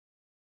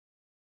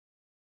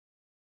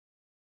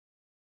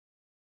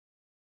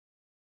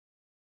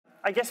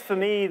I guess for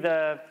me,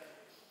 the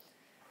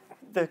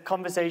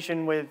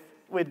conversation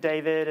with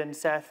David and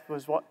Seth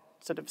was what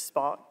sort of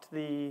sparked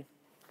the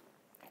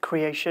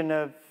creation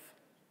of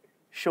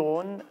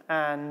Shaun,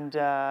 and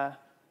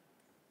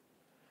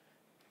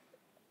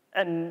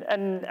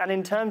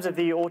in terms of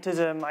the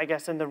autism, I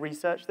guess, and the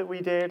research that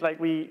we did, like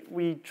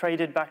we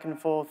traded back and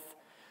forth,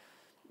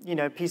 you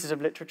know, pieces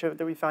of literature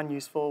that we found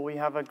useful. We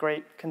have a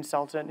great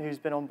consultant who's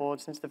been on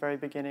board since the very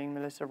beginning,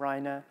 Melissa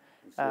Reiner,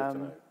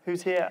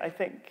 who's here, I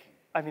think.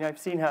 I mean, I've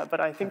seen her, but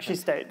I think she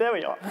stayed. There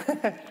we are.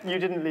 You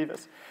didn't leave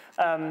us.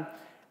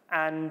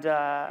 And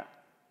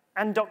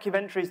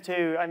documentaries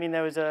too. I mean,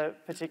 there was a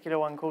particular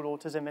one called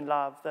Autism in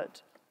Love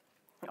that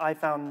I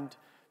found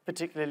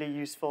particularly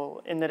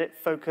useful in that it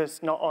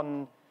focused not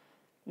on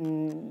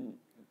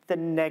the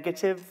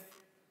negative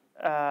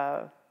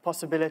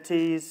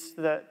possibilities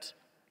that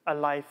a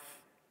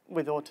life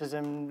with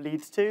autism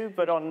leads to,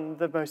 but on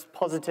the most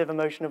positive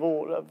emotion of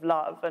all, of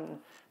love. And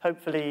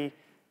hopefully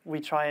we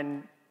try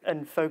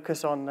and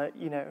focus on that,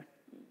 you know,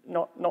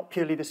 not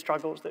purely the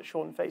struggles that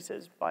Shaun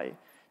faces by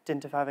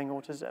dint of having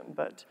autism,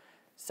 but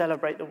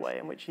celebrate the way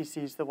in which he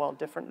sees the world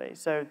differently.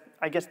 So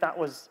I guess that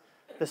was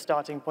the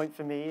starting point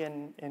for me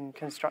in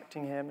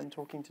constructing him and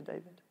talking to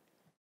David.